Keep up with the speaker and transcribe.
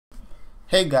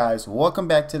Hey guys, welcome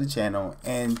back to the channel,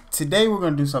 and today we're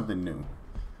going to do something new.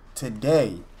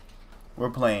 Today we're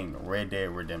playing Red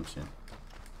Dead Redemption,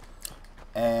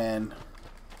 and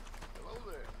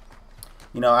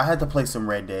I had to play some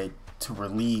Red Dead to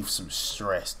relieve some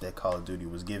stress that Call of Duty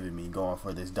was giving me going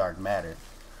for this dark matter.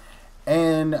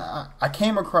 And I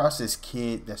came across this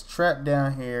kid that's trapped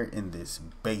down here in this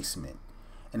basement,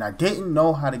 and I didn't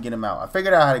know how to get him out. I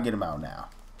figured out how to get him out now.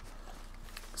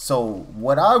 So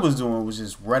what I was doing was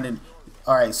just running.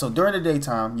 Alright, so during the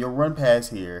daytime, you'll run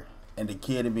past here, and the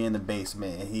kid will be in the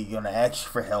basement, and he's gonna ask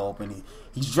you for help, and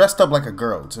he's dressed up like a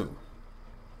girl too.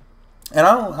 And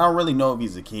I don't really know if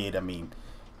he's a kid. I mean,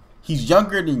 he's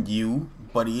younger than you,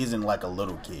 but he isn't like a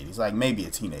little kid. He's like maybe a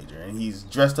teenager, and he's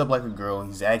dressed up like a girl.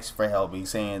 He's asking for help.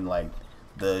 He's saying like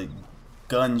the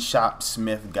gun shop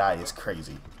smith guy is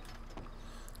crazy.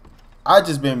 I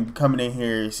just been coming in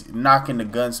here knocking the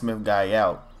gunsmith guy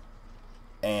out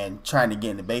and trying to get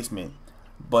in the basement,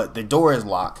 but the door is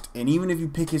locked, and even if you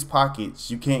pick his pockets,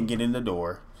 you can't get in the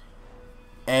door.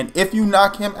 And if you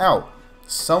knock him out,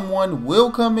 someone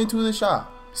will come into the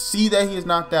shop, see that he is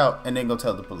knocked out, and then go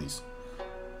tell the police.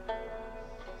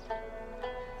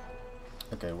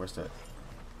 Okay, where's that?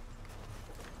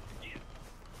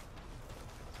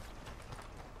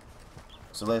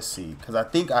 So let's see, because I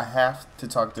think I have to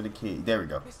talk to the kid. There we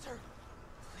go. Mister,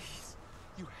 please,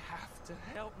 you have to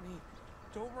help me.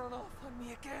 Don't run off on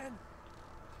me again.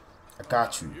 I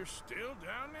got you. You're still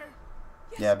down there?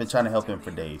 Yes, Yeah, I've been trying to help down him for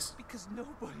here days. Because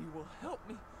nobody will help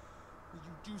me. Will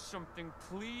you do something,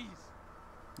 please?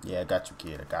 Yeah, I got you,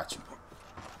 kid. I got you.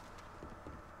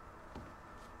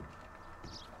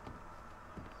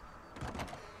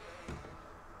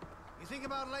 You think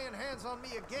about laying hands on me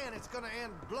again, it's gonna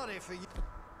end bloody for you.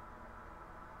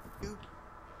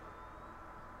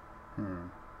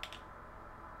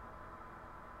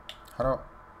 How do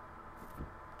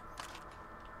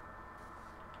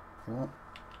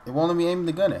it won't let me aim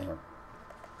the gun at him.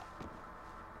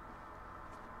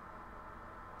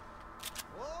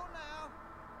 Whoa now,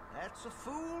 that's a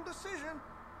fool decision.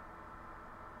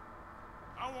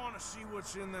 I want to see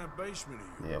what's in that basement of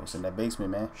yours. Yeah, what's in that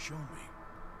basement, man? Show me.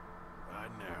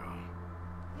 Right now.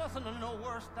 Nothing to no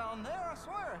worse down there, I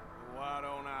swear. Why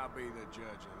don't I be the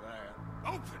judge of that?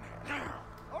 Open it now.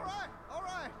 All right, all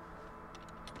right.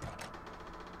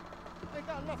 Ain't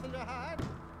got nothing to hide.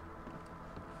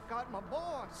 Got my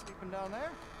boy sleeping down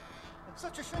there. It's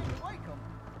such a shame to wake him.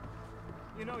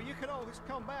 You know, you could always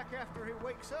come back after he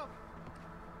wakes up.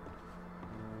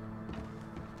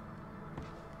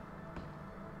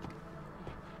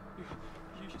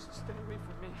 You just stay away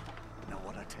from me. Know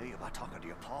what I tell you about talking to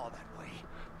your paw that way?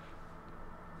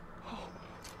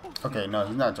 Okay, no,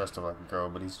 he's not dressed up like a girl,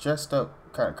 but he's dressed up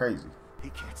kind of crazy. He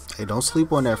can't stay. Hey, don't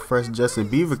sleep on that fresh Justin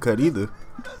Bieber cut either.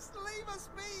 Just leave us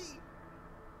be.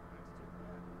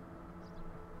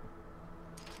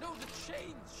 No, the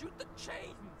chains. Shoot the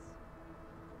chains.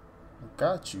 I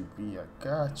got you, B. I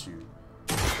got you.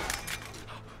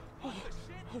 Oh,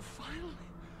 finally.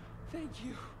 Thank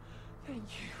you. Thank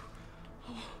you.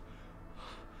 Oh,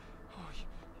 you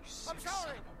I'm sick sorry. son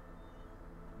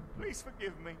of Please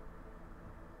forgive me.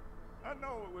 I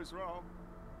know it was wrong.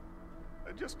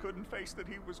 I just couldn't face that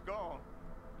he was gone.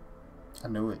 I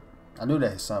knew it. I knew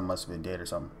that his son must have been dead or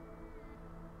something.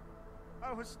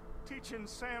 I was teaching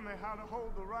Sammy how to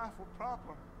hold the rifle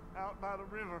proper out by the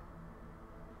river.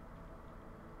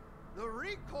 The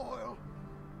recoil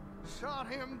shot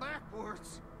him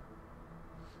backwards.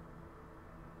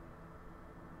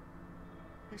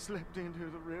 He slipped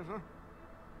into the river.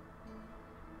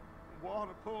 The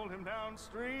water pulled him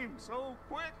downstream so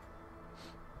quick.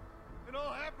 It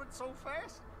all happened so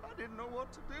fast, I didn't know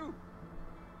what to do.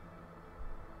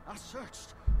 I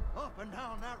searched up and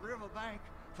down that riverbank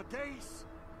for days.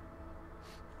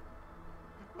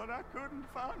 But I couldn't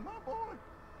find my boy.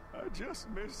 I just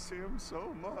miss him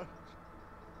so much.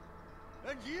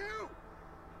 And you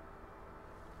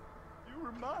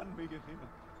remind me of him.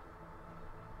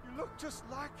 You look just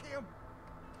like him.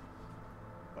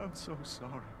 I'm so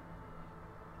sorry.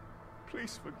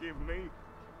 Please forgive me.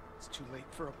 It's too late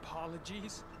for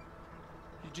apologies.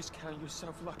 You just count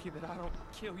yourself lucky that I don't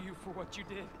kill you for what you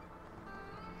did.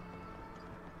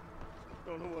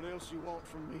 Don't know what else you want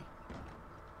from me.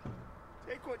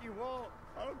 Take what you want.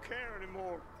 I don't care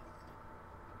anymore.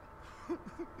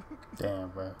 Damn,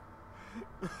 bro.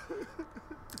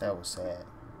 That was sad.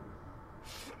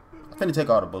 I'm finna take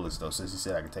all the bullets though, since he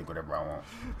said I can take whatever I want.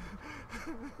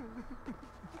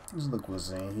 Let's look what's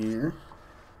in here.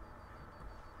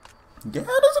 Yeah, there's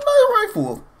another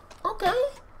rifle. Okay.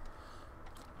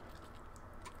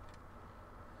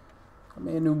 Got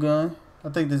me a new gun. I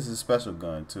think this is a special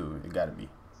gun too. It gotta be.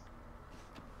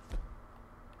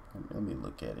 Let me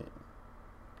look at it.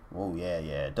 Oh yeah,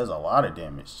 yeah. It does a lot of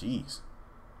damage. Jeez.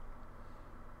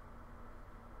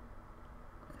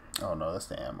 Oh no, that's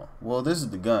the ammo. Well, this is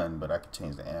the gun, but I could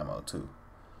change the ammo too.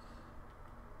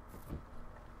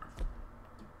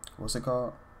 What's it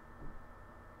called?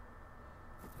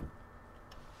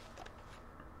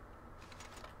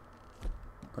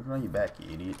 Put it on your back,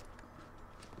 you idiot.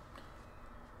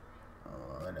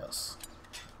 What else?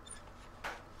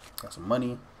 Got some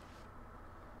money.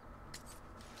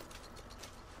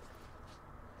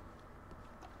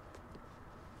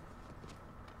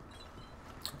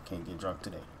 Can't get drunk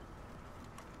today.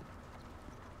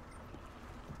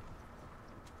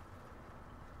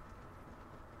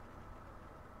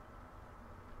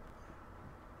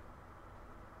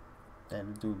 Damn,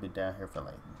 this dude been down here for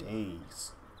like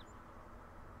days.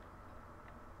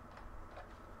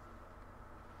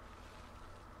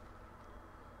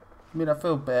 I mean, I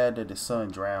feel bad that his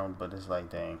son drowned, but it's like,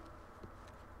 dang.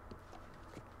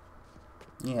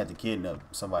 You had to kidnap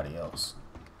somebody else.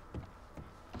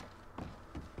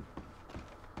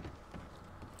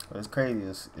 But it's crazy.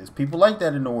 It's people like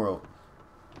that in the world.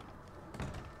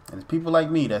 And it's people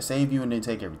like me that save you and then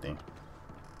take everything.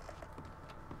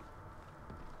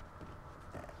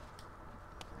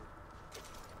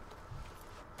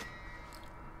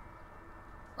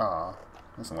 Aw,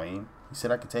 that's lame. He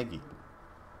said I could take it.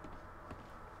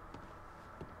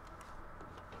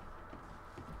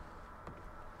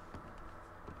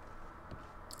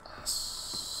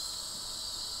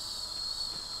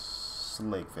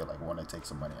 Leg feel like I want to take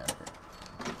some money out of here.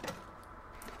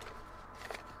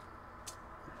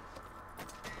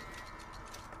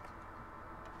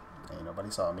 Ain't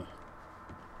nobody saw me.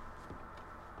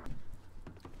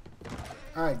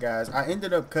 Alright guys, I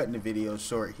ended up cutting the video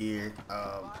short here.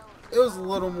 It was a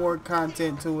little more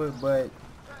content to it, but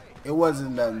it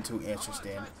wasn't nothing too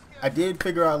interesting. I did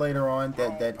figure out later on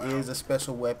that that is a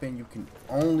special weapon you can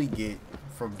only get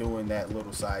from doing that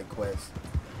little side quest.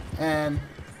 And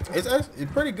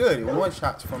it's pretty good. It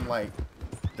one-shots from like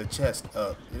the chest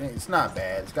up. It's not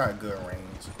bad. It's got a good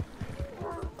range.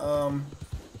 I'm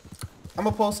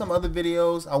gonna post some other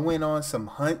videos. I went on some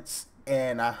hunts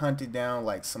and I hunted down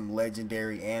like some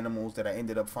legendary animals that I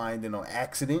ended up finding on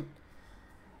accident.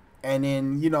 And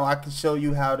then, you know, I can show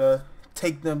you how to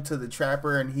take them to the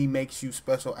trapper and he makes you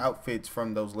special outfits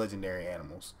from those legendary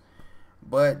animals.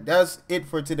 But that's it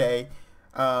for today.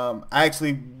 I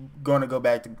actually gonna go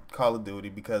back to Call of Duty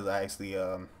because I actually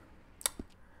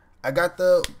I got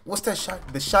the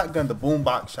shotgun, the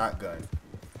boombox shotgun.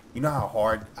 You know how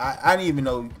hard I didn't even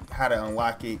know how to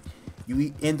unlock it.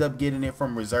 You end up getting it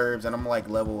from reserves, and I'm like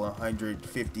level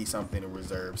 150 something in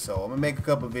reserves. So I'm gonna make a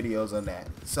couple videos on that.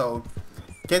 So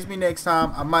catch me next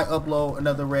time. I might upload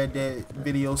another Red Dead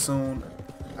video soon.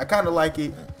 I kind of like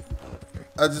it.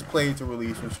 I just play it to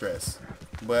relieve some stress.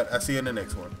 But I see you in the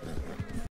next one.